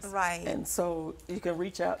 Yes. Right. And so you can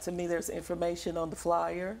reach out to me. There's information on the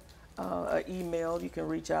flyer, an email. You can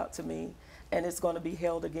reach out to me. And it's going to be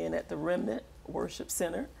held again at the Remnant Worship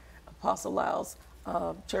Center, Apostle Lyles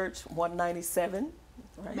Church, 197.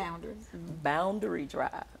 Right? Boundary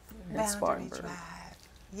Drive in Spartanburg. Drive.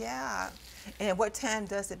 Yeah. And what time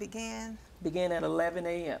does it begin? Begin at 11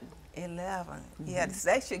 a.m. 11. Yeah,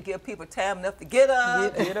 that should give people time enough to get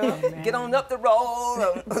up, get on up the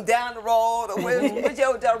road or down the road or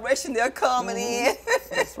whichever direction they're coming in.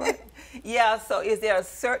 That's right. Yeah, so is there a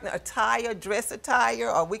certain attire, dress attire,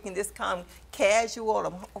 or we can just come casual or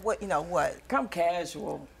what, what? Come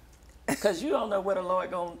casual, because you don't know where the Lord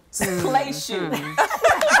going to place you.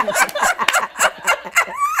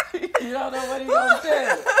 You don't know what He's going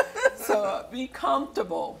to do. So be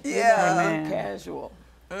comfortable. Yeah. Be casual.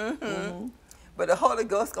 But the Holy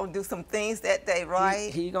Ghost gonna do some things that day,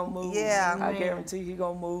 right? He gonna move. Yeah. I guarantee He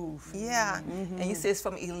gonna move. Yeah. And you say it's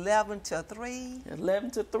from 11 to 3?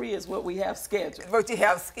 11 to 3 is what we have scheduled. What you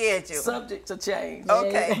have scheduled. Subject to change.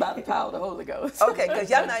 Okay. By the power of the Holy Ghost. Okay, because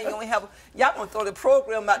y'all not even y'all gonna throw the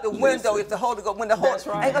program out the window if the Holy Ghost, That's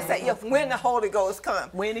right. I ain't gonna say when the Holy Ghost come.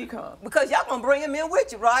 When He comes. Because y'all gonna bring Him in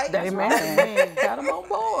with you, right? That's right. Got Him on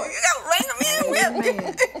board. You gotta bring Him in with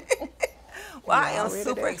you. Well, I am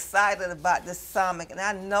super excited about this summit, and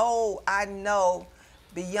I know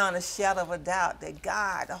beyond a shadow of a doubt that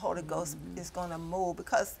God, the Holy Ghost, is going to move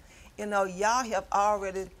because, y'all have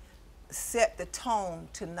already set the tone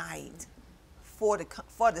tonight for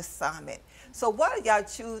the summit. So why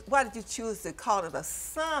did you choose to call it a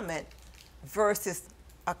summit versus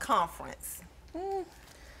a conference?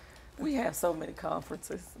 We have so many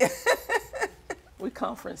conferences. We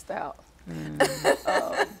conferenced out.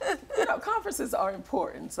 Conferences are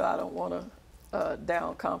important, so I don't want to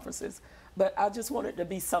down conferences. But I just wanted to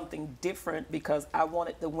be something different because I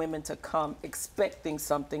wanted the women to come expecting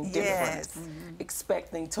something different,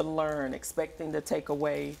 expecting to learn, expecting to take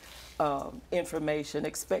away information,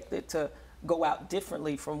 expected to go out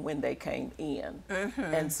differently from when they came in.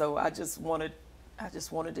 And so I just wanted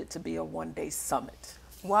it to be a one-day summit.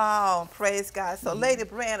 Wow, praise God. So Lady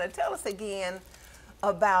Brannon, tell us again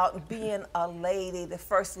about being a lady, the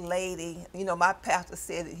first lady. My pastor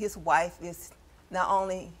said that his wife is not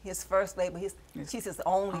only his first lady, but she's his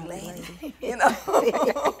only lady.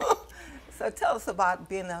 So tell us about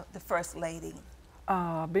being the first lady.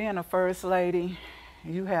 Being a first lady,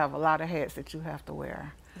 you have a lot of hats that you have to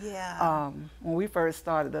wear. Yeah. When we first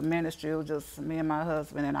started the ministry, it was just me and my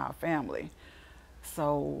husband and our family.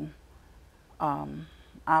 So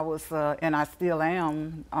I was, and I still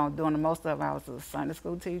am, doing the most of it. I was a Sunday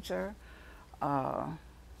school teacher,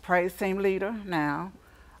 praise team leader now,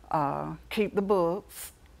 keep the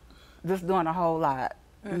books, just doing a whole lot.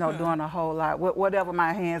 You know, doing a whole lot. Whatever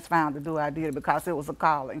my hands found to do, I did because it was a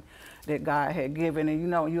calling that God had given. And you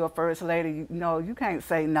know, you're a first lady, you know, you can't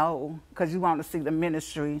say no because you want to see the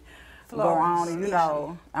ministry go on. And, you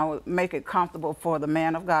know, I would make it comfortable for the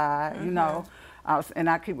man of God, you know. And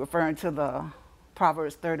I keep referring to the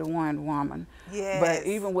Proverbs 31 woman. Yes. But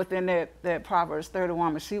even within that Proverbs 30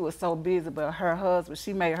 woman, she was so busy, but her husband,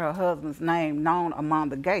 she made her husband's name known among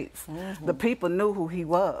the gates. The people knew who he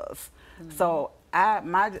was. So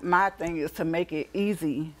my thing is to make it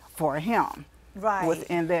easy for him. Right.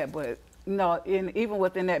 Within that, but you know, even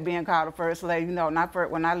within that being called a first lady, you know,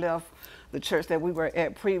 when I left the church that we were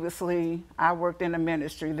at previously, I worked in the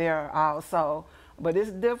ministry there also. But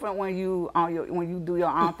it's different when you do your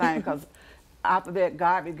own thing, because after that,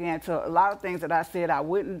 God began to, a lot of things that I said I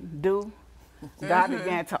wouldn't do, God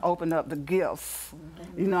began to open up the gifts.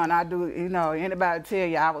 You know, and I do, you know, anybody tell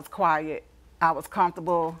you I was quiet, I was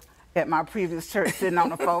comfortable at my previous church sitting on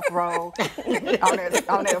the fourth row, on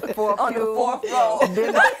that fourth On pew. the fourth row.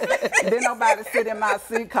 Didn't nobody sit in my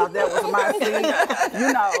seat because that was my seat,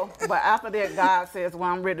 you know. But after that, God says, well,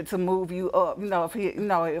 I'm ready to move you up. You know,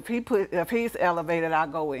 if he's elevated, I'll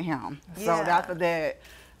go with him. So after that,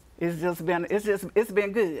 it's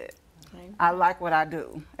been good. I like what I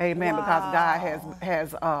do. Amen. Wow. Because God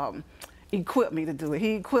has equipped me to do it.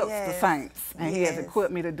 He equips the saints, and He has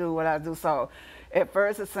equipped me to do what I do. So at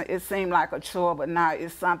first it seemed like a chore, but now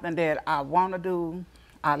it's something that I want to do.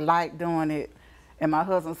 I like doing it. And my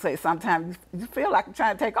husband says sometimes you feel like you're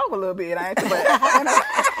trying to take over a little bit, ain't you?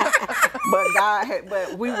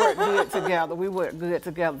 But we work good together. We work good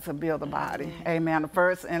together to build a body. Amen.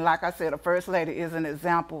 And like I said, the first lady is an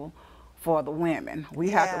example for the women.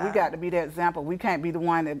 We got to be that example. We can't be the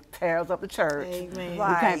one that tears up the church. Amen. Right.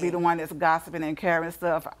 We can't be the one that's gossiping and carrying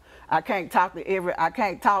stuff. I can't talk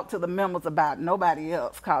to the members about nobody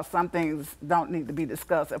else, because some things don't need to be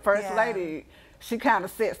discussed. The first lady, she kind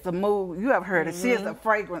of sets the mood. You have heard it. She is a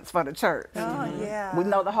fragrance for the church. Oh, yeah. We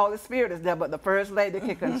know the Holy Spirit is there, but the first lady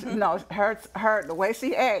can, you know, her the way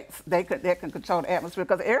she acts, they can control the atmosphere,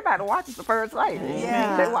 because everybody watches the first lady.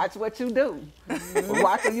 Yeah. They watch what you do.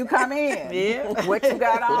 Watch when you come in. What you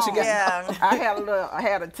got on. Yeah. I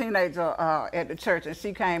had a teenager at the church, and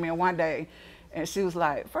she came in one day, and she was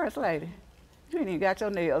like, "First lady, you ain't even got your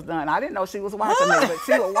nails done." I didn't know she was watching me, but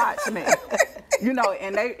she would watch me. You know,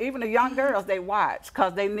 and even the young girls, they watch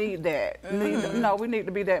because they need that. You know, we need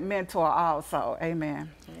to be that mentor also. Amen.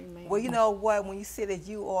 Amen. Well, you know what, when you say that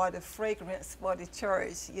you are the fragrance for the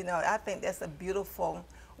church, you know, I think that's a beautiful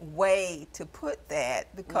way to put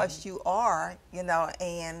that, because you are, you know,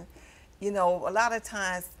 and, you know, a lot of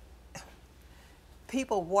times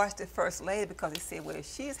people watch the first lady because they say, well, if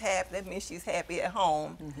she's happy, that means she's happy at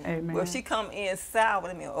home. Amen. Well, if she come in sour,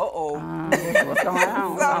 that means, what's going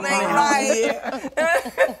on? Something ain't right.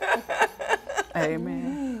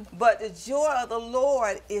 Amen. But the joy of the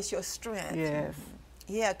Lord is your strength. Yes.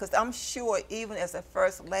 Yeah, because I'm sure even as a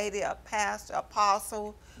first lady, a pastor,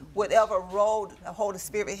 apostle, whatever role the Holy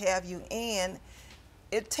Spirit have you in,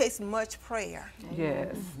 it takes much prayer.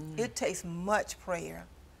 Yes. It takes much prayer,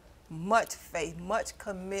 much faith, much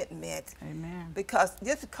commitment. Amen. Because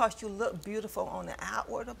just because you look beautiful on the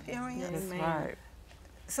outward appearance, That's right.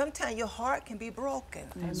 sometimes your heart can be broken.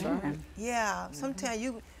 That's right. Yeah, sometimes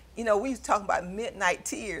you know, we was talking about midnight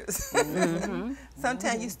tears.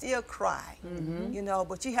 Sometimes you still cry, you know,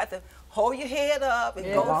 but you have to hold your head up and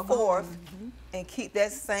go forth and keep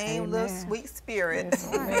that same little sweet spirit.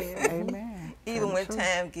 Amen. Even when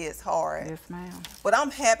time gets hard. Yes, ma'am. But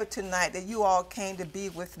I'm happy tonight that you all came to be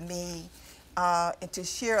with me and to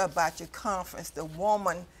share about your conference, the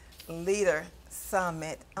Woman Leader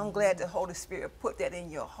Summit. I'm glad the Holy Spirit put that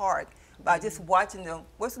in your heart by just watching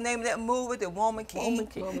what's the name of that movie, The Woman King? Woman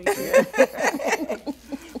King.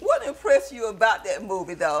 What impressed you about that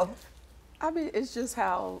movie, though? I mean, it's just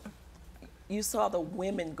how you saw the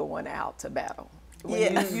women going out to battle.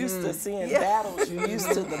 When you used to seeing battles, you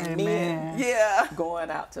used to the men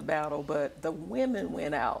going out to battle, but the women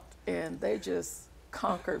went out and they just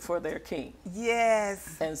conquered for their king.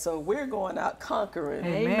 Yes. And so we're going out conquering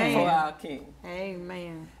Amen. for our king.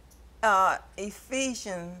 Amen.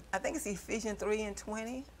 Ephesians, I think it's Ephesians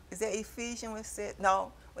 3:20. Is that Ephesians?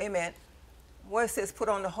 No, wait a minute. where it says put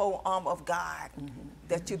on the whole armor of God,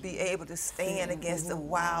 that you be able to stand against the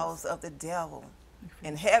wiles of the devil.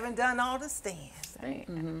 And having done all to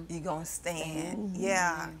stand, you're going to stand.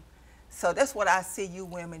 Yeah. So that's what I see you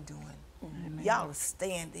women doing. Y'all are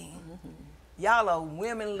standing. Y'all are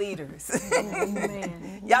women leaders.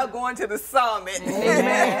 Y'all going to the summit.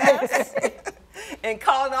 And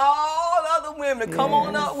calling all other women to come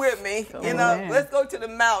on up with me. You know, let's go to the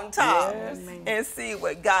mountaintop and see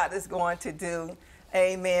what God is going to do.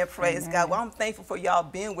 Amen. Praise God. Well, I'm thankful for y'all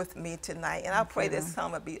being with me tonight. And I pray this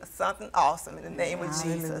summer be something awesome in the name of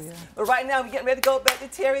Jesus. But right now, we're getting ready to go back to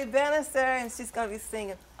Terri Bannister, and she's going to be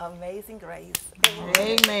singing Amazing Grace.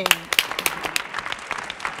 Amen.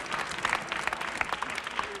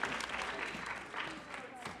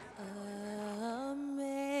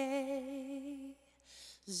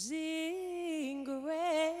 Amazing grace,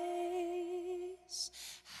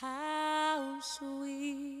 how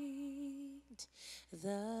sweet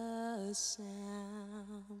the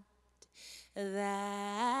sound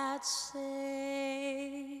that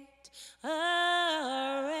saved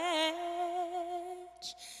a wretch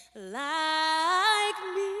like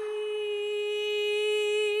me.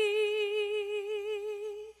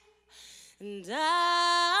 And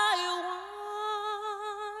I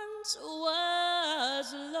once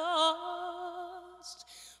was lost,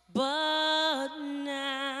 but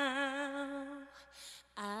now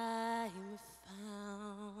I'm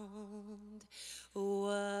found.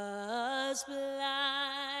 Was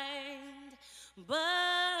blind,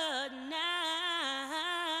 but now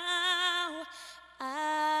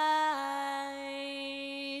I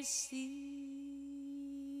see.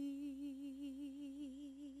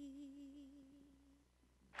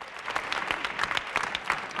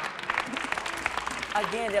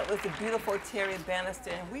 Again, that was the beautiful Terri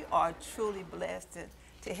Bannister, and we are truly blessed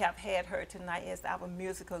to have had her tonight as our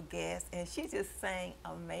musical guest, and she just sang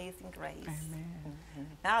Amazing Grace. Amen.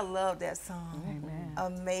 And I love that song. Amen.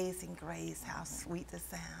 Amazing Grace, how sweet the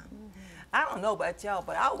sound. I don't know about y'all,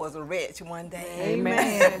 but I was a wretch one day.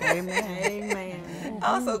 Amen. Amen.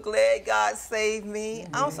 I'm so glad God saved me.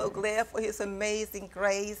 I'm so glad for his amazing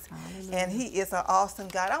grace. And he is an awesome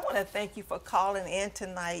God. I want to thank you for calling in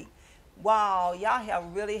tonight. Wow, y'all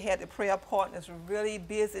have really had the prayer partners really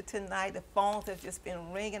busy tonight. The phones have just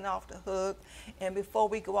been ringing off the hook. And before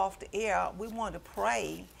we go off the air, we want to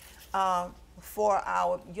pray for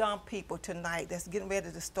our young people tonight that's getting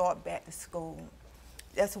ready to start back to school.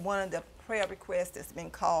 That's one of the prayer requests that's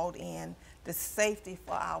been called in, the safety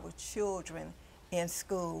for our children in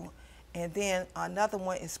school. And then another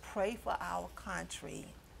one is pray for our country.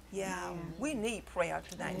 Yeah, we need prayer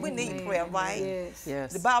tonight. We need prayer, right? Yes.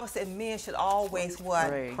 Yes. The Bible said men should always what?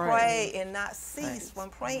 Pray and not cease from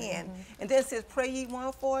praying. And then it says, pray ye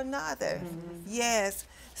one for another. Yes.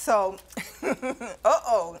 So,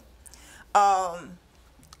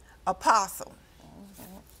 Apostle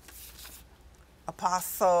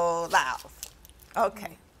Lyles.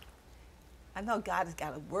 Okay. I know God has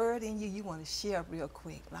got a word in you. You want to share real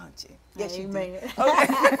quick, don't you? Yes, Amen. you do.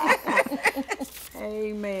 Okay.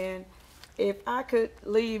 Amen. If I could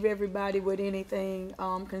leave everybody with anything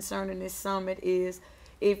concerning this summit is,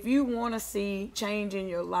 if you want to see change in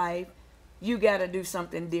your life, you got to do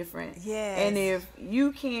something different. Yes. And if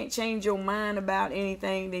you can't change your mind about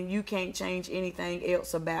anything, then you can't change anything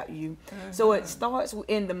else about you. So it starts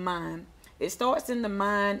in the mind. It starts in the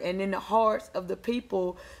mind and in the hearts of the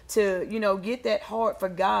people to, you know, get that heart for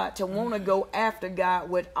God, to want to go after God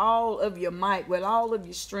with all of your might, with all of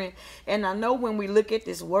your strength. And I know when we look at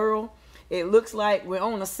this world, it looks like we're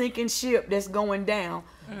on a sinking ship that's going down.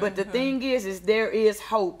 But the thing is there is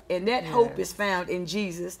hope, and that hope is found in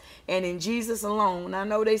Jesus and in Jesus alone. I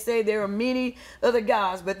know they say there are many other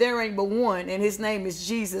gods, but there ain't but one, and his name is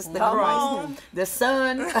Jesus the Christ, the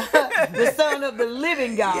Son, the Son of the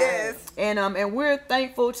living God. Yes. And we're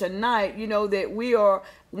thankful tonight, you know, that we are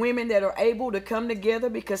women that are able to come together,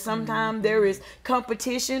 because sometimes there is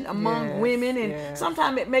competition among women, and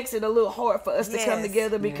sometimes it makes it a little hard for us to come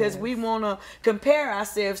together because we want to compare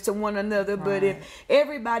ourselves to one another. But if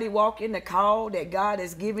everybody walk in the call that God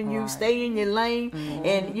has given you, stay in your lane,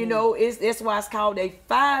 and you know, that's why it's called a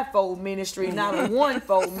fivefold ministry, not a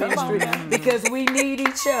one-fold ministry, because we need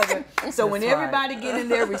each other. So when everybody get in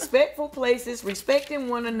their respectful places, respecting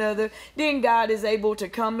one another, then God is able to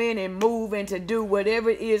come in and move and to do whatever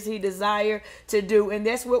it is he desire to do. And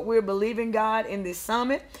that's what we're believing God in this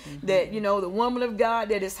summit, that, you know, the woman of God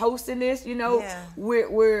that is hosting this, you know,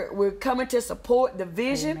 we're coming to support the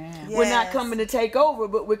vision. We're not coming to take over,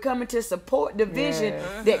 but we're coming to support the vision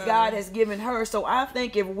that God has given her. So I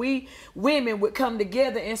think if we women would come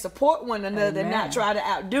together and support one another, and not try to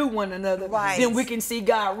outdo one another, then we can see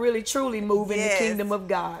God really truly move in the kingdom of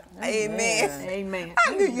God. Amen. Amen.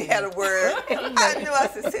 I knew you had a word. I knew I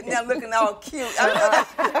was sitting there looking all cute.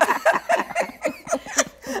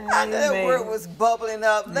 I knew that word was bubbling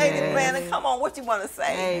up. Lady Brannon, come on, what you want to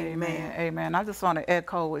say? Amen. Amen. I just want to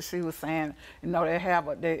echo what she was saying. You know, it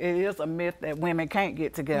is a myth that women can't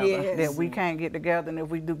get together, that we can't get together, and if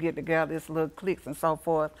we do get together, it's little cliques and so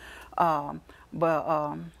forth. But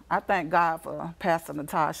I thank God for Pastor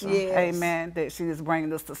Natoshia, amen, that she is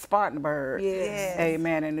bringing us to Spartanburg,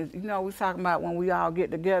 amen. And, you know, we're talking about when we all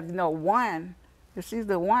get together, you know, one, if she was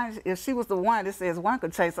the one, it says one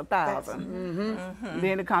could chase 1,000.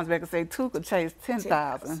 Then it comes back and say two could chase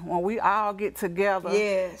 10,000. When we all get together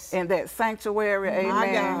in that sanctuary,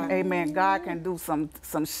 amen, amen, God can do some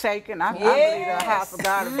shaking. I believe the house of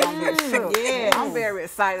God is going to get shook. I'm very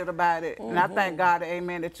excited about it. And I thank God,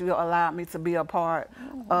 amen, that you allowed me to be a part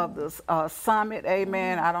of this summit,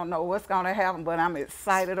 amen. I don't know what's going to happen, but I'm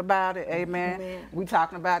excited about it, amen. We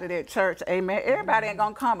talking about it at church, amen. Everybody ain't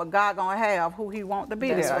going to come, but God going to have who he want to be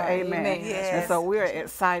there, amen. And so we're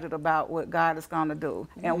excited about what God is going to do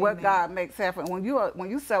and what God makes happen. When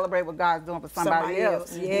you celebrate what God's doing for somebody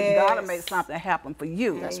else, you got to make something happen for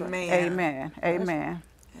you. That's right. Amen. Amen.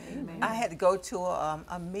 I had to go to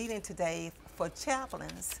a meeting today for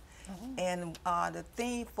chaplains, and the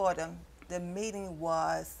theme for the meeting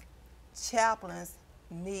was chaplains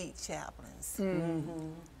need chaplains.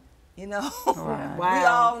 You know, we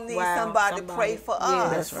all need somebody to pray for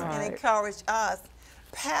us and encourage us.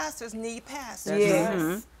 Pastors need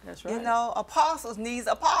pastors. That's right. You know, apostles need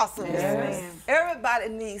apostles. Everybody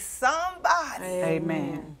needs somebody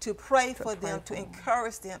to pray for them, to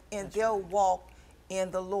encourage them in their walk in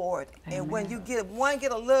the Lord. And when you get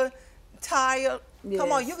a little tired,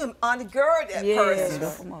 come on, you can undergird that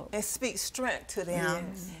person and speak strength to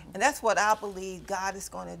them. And that's what I believe God is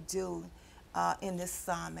going to do in this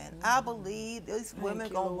summit. I believe these women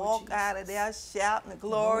going to walk out of there shouting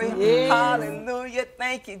glory. Hallelujah.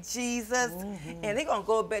 Thank you, Jesus. And they're going to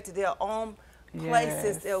go back to their own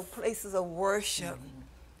places, their places of worship.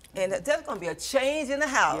 And there's going to be a change in the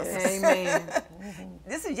house. Amen.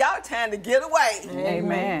 This is y'all time to get away.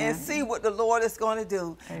 Amen. And see what the Lord is going to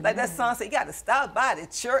do. Like that song said, you got to stop by the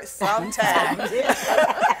church sometime.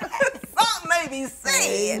 Something may be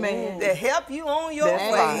said to help you on your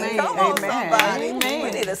way. Come on, somebody.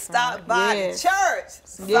 We need to stop by the church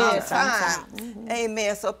sometime.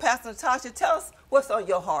 Amen. So, Pastor Natoshia, tell us what's on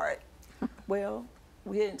your heart. Well,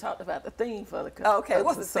 we hadn't talked about the theme for the conference. Okay,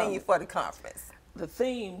 what's the theme for the conference? The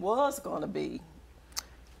theme was going to be,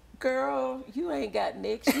 girl, you ain't got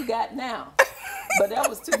next, you got now. But that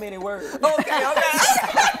was too many words. Okay.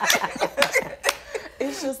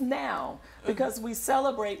 It's just now. Because we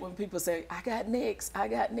celebrate when people say, I got next, I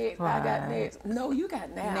got next, I got next. No, you got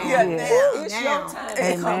now. It's your time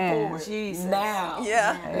to come forward. Now.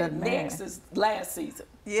 Next is last season.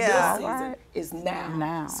 This season is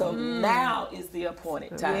now. So now is the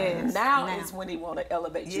appointed time. Now is when he want to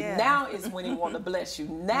elevate you. Now is when he want to bless you.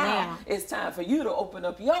 Now it's time for you to open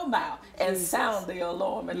up your mouth and sound the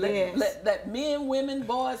alarm and let men, women,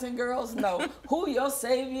 boys, and girls know who your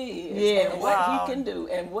Savior is and what he can do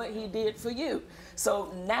and what he did for you.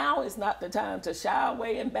 So now is not the time to shy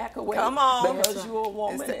away and back away because you're a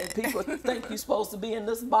woman and people think you're supposed to be in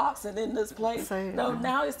this box and in this place. No,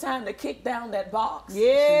 now it's time to kick down that box.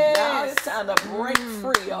 Now it's time to break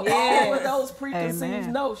free of all of those preconceived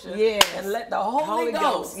notions and let the Holy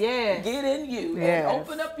Ghost get in you and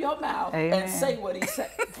open up your mouth and say what he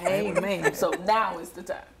said. Amen. So now is the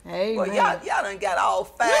time. Amen. Well, y'all done got all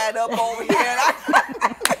fired up over here.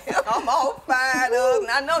 I'm all fired up, and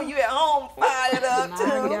I know you at home fired up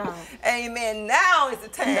too. Amen. Now is the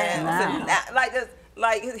time.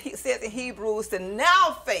 Like he says in Hebrews, the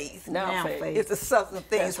now faith is the substance of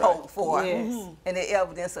things hoped for and the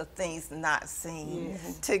evidence of things not seen.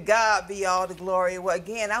 To God be all the glory. Well,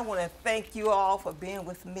 again, I want to thank you all for being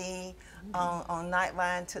with me on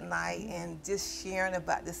Nightline tonight and just sharing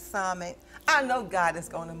about the summit. I know God is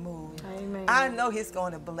going to move. Amen. I know he's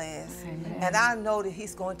going to bless. Amen. And I know that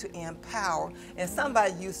he's going to empower. And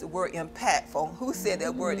somebody used the word impactful. Who said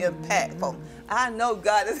that word impactful? I know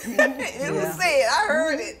God is, it was said, I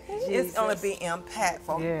heard it. It's going to be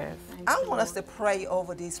impactful. Yes. I want us to pray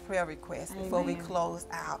over these prayer requests before we close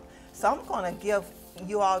out. So I'm going to give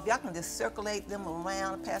you all, if y'all can just circulate them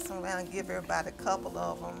around, pass them around, and give everybody a couple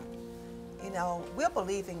of them. You know, we're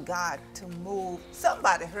believing God to move.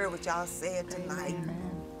 Somebody heard what y'all said tonight.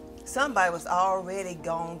 Somebody was already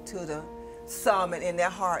gone to summon in their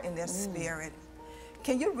heart, in their spirit.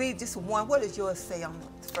 Can you read just one? What does yours say on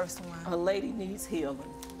the first one? A lady needs healing.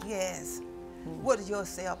 Yes. What does yours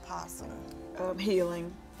say, Apostle?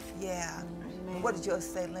 Healing. Yeah. Amen. What did yours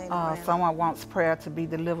say, Lady Brannon? Someone wants prayer to be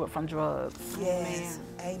delivered from drugs. Yes.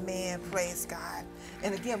 Amen. Praise God.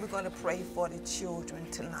 And again, we're going to pray for the children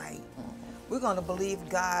tonight. We're going to believe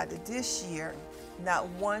God that this year, not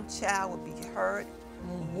one child will be hurt,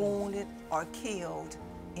 wounded, or killed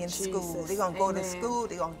in school. They're going to go to school.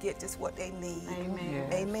 They're going to get just what they need. Amen.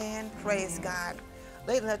 Yes. Amen. Praise God.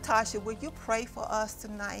 Lady Natoshia, will you pray for us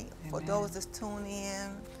tonight? For those that's tuning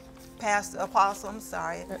in? Pastor, Apostle, I'm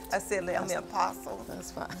sorry. I said, I mean Apostle.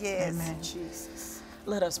 That's fine. Yes. Amen. Jesus.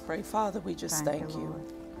 Let us pray. Father, we just thank you. Lord.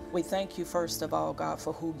 We thank you, first of all, God,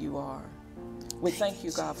 for who you are. We thank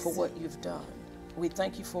you, God, for what you've done. We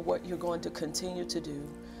thank you for what you're going to continue to do.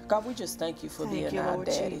 God, we just thank you for being our Lord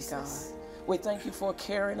daddy, Jesus. God. We thank you for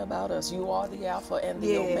caring about us. You are the Alpha and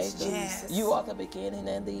the Omega. Jesus. You are the beginning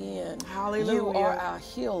and the end. Hallelujah. You are our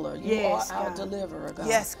healer. You Yes, are our God. deliverer, God.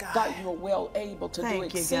 Yes, God. God, you are well able to do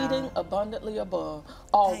Thank you, exceeding God. abundantly above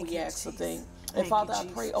all Thank we you, ask or Jesus. think. And Thank you, Father, I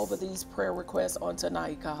Jesus. pray over these prayer requests on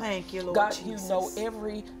tonight, God. Thank you, Lord God, Jesus. you know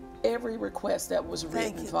every request that was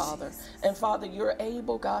written, you, Father. Jesus. And Father, you're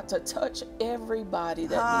able, God, to touch everybody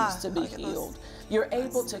that needs to be healed. You're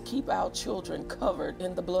able to keep our children covered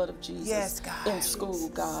in the blood of Jesus. Yes, God. In school,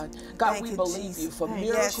 God. God, Thank we you, believe Jesus. you for Thank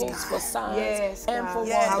you, miracles, Jesus. for signs, Yes, and God. for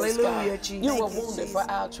Yes. wonders, Hallelujah, God. Jesus. You Thank were you, wounded Jesus.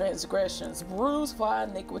 for our transgressions, bruised for our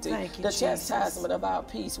iniquity. Thank you, The Jesus. chastisement of our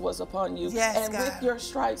peace was upon you. Yes, and God. with your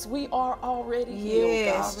stripes, we are already healed,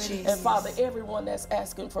 Yes, God. Jesus. And Father, everyone that's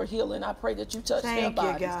asking for healing, I pray that you touch their Thank you,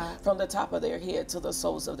 bodies God. from the top of their head to the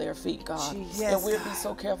soles of their feet, God. Jesus. Yes, And we'll God. be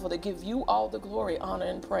so careful to give you all the glory, honor,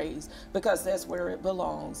 and praise, because that's where it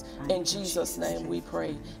belongs. In Jesus' name we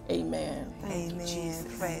pray. Amen. Amen.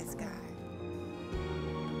 Praise God.